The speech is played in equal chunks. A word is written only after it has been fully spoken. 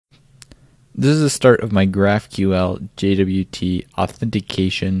This is the start of my GraphQL JWT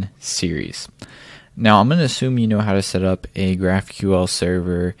Authentication series. Now I'm going to assume you know how to set up a GraphQL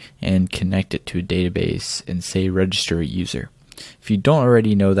server and connect it to a database and say register a user. If you don't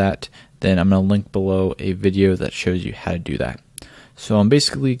already know that, then I'm going to link below a video that shows you how to do that. So I'm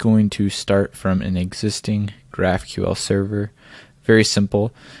basically going to start from an existing GraphQL server, very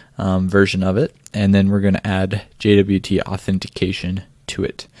simple version of it, and then we're going to add JWT Authentication to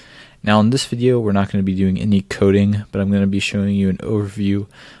it. Now in this video we're not going to be doing any coding, but I'm going to be showing you an overview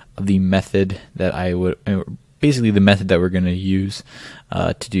of the method that basically the method that we're going to use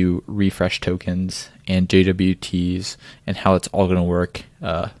to do refresh tokens and JWTs and how it's all going to work,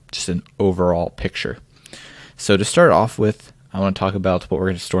 just an overall picture. So to start off with, I want to talk about what we're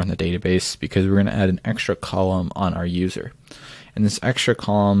going to store in the database because we're going to add an extra column on our user. And this extra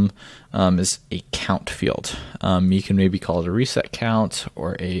column is a count field. You can maybe call it a reset count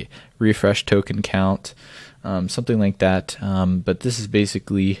or a refresh token count, something like that. But this is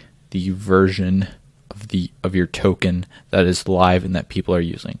basically the version of your token that is live and that people are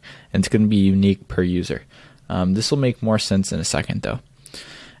using. And it's going to be unique per user. This will make more sense in a second though.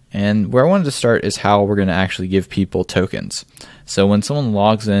 And where I wanted to start is how we're going to actually give people tokens. So when someone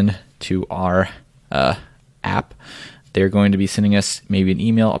logs in to our app, they're going to be sending us maybe an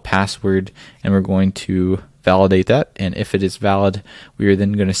email, a password, and we're going to validate that. And if it is valid, we are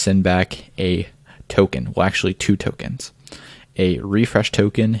then going to send back a token. Well, actually two tokens, a refresh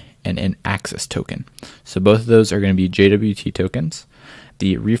token and an access token. So both of those are going to be JWT tokens.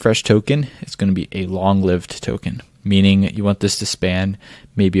 The refresh token is going to be a long-lived token, meaning you want this to span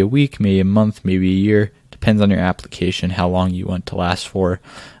maybe a week, maybe a month, maybe a year. Depends on your application how long you want to last for,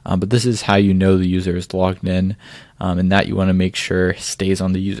 but this is how you know the user is logged in, and that you want to make sure stays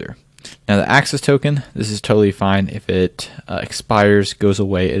on the user. Now the access token, this is totally fine if it expires, goes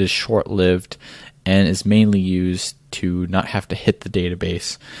away. It is short-lived and is mainly used to not have to hit the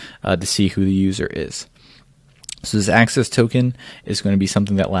database to see who the user is. So this access token is going to be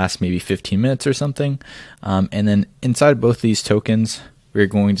something that lasts maybe 15 minutes or something, and then inside both these tokens we're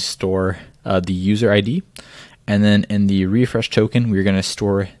going to store the user ID, and then in the refresh token we're going to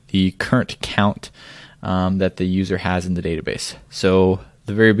store the current count that the user has in the database. So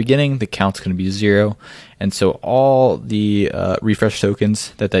the very beginning the count's going to be 0, and so all the refresh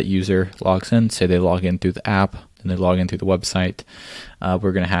tokens that user logs in, say they log in through the app and they log in through the website,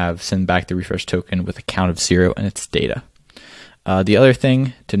 we're going to send back the refresh token with a count of 0 and its data. The other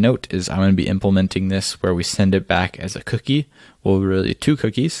thing to note is I'm going to be implementing this where we send it back as a cookie, well really two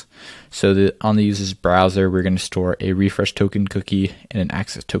cookies. So on the user's browser we're going to store a refresh token cookie and an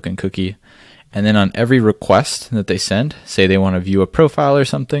access token cookie. And then on every request that they send, say they want to view a profile or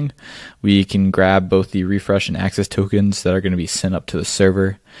something, we can grab both the refresh and access tokens that are going to be sent up to the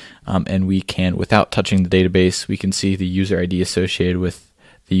server, and we can, without touching the database, we can see the user ID associated with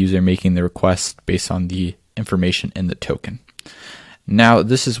the user making the request based on the information in the token. Now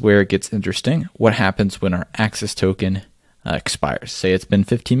this is where it gets interesting. What happens when our access token expires? Say it's been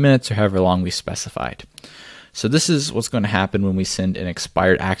 15 minutes or however long we specified. So this is what's going to happen when we send an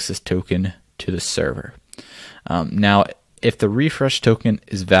expired access token to the server. Now if the refresh token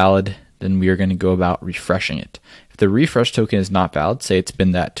is valid, then we are going to go about refreshing it. If the refresh token is not valid, say it's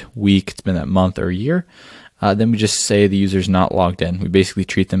been that week, it's been that month or year, then we just say the user's not logged in. We basically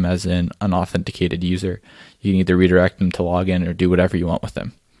treat them as an unauthenticated user. You can either redirect them to log in or do whatever you want with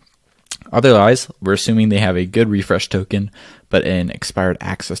them. Otherwise, we're assuming they have a good refresh token, but an expired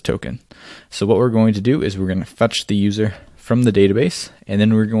access token. So what we're going to do is we're going to fetch the user from the database, and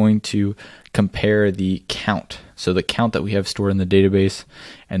then we're going to compare the count. So the count that we have stored in the database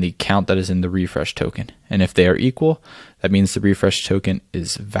and the count that is in the refresh token. And if they are equal, that means the refresh token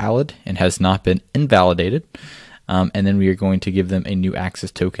is valid and has not been invalidated. And then we are going to give them a new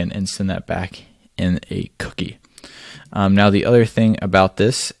access token and send that back in a cookie. Now the other thing about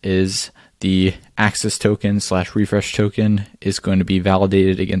this is the access token / refresh token is going to be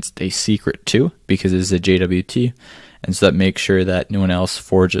validated against a secret too, because it is a JWT, and so that makes sure that no one else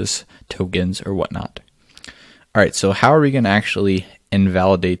forges tokens or whatnot. Alright, so how are we going to actually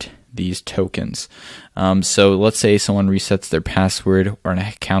invalidate these tokens? So let's say someone resets their password or an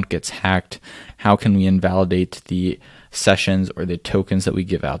account gets hacked. How can we invalidate the sessions or the tokens that we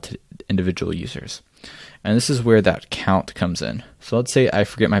give out to individual users? And this is where that count comes in. So let's say I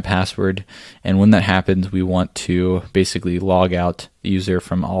forget my password, and when that happens we want to basically log out the user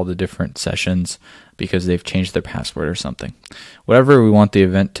from all the different sessions because they've changed their password or something. Whatever we want the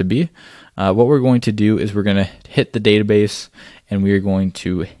event to be, what we're going to do is we're going to hit the database and we are going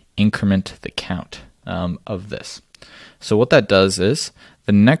to increment the count of this. So what that does is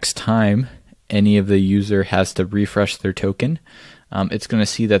the next time any of the user has to refresh their token, it's going to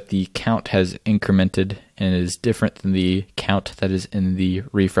see that the count has incremented and is different than the count that is in the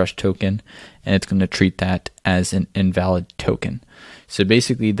refresh token, and it's going to treat that as an invalid token. So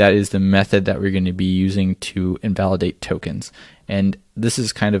basically that is the method that we're going to be using to invalidate tokens. And this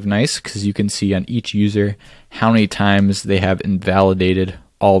is kind of nice because you can see on each user how many times they have invalidated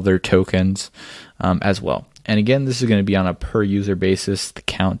all their tokens as well. And again, this is going to be on a per user basis, the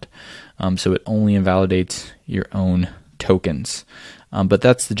count, so it only invalidates your own tokens. But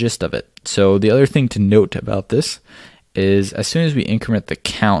that's the gist of it. So the other thing to note about this is as soon as we increment the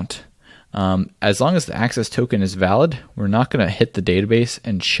count, as long as the access token is valid, we're not going to hit the database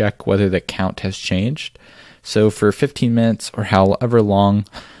and check whether the count has changed. So for 15 minutes or however long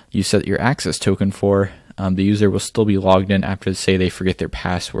you set your access token for, the user will still be logged in after, say, they forget their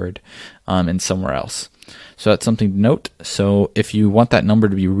password and somewhere else. So that's something to note. So if you want that number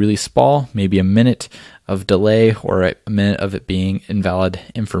to be really small, maybe a minute of delay or a minute of it being invalid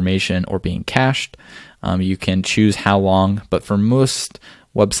information or being cached, you can choose how long. But for most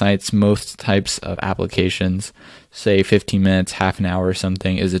websites, most types of applications, say 15 minutes, half an hour or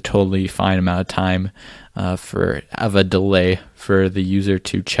something is a totally fine amount of time of a delay for the user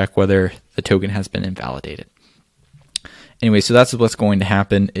to check whether the token has been invalidated. Anyway, so that's what's going to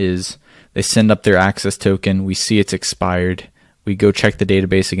happen is they send up their access token, we see it's expired, we go check the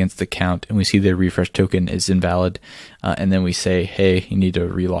database against the count, and we see their refresh token is invalid, and then we say, hey, you need to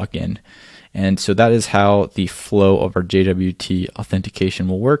relog in. And so that is how the flow of our JWT authentication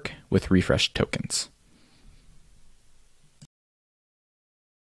will work with refresh tokens.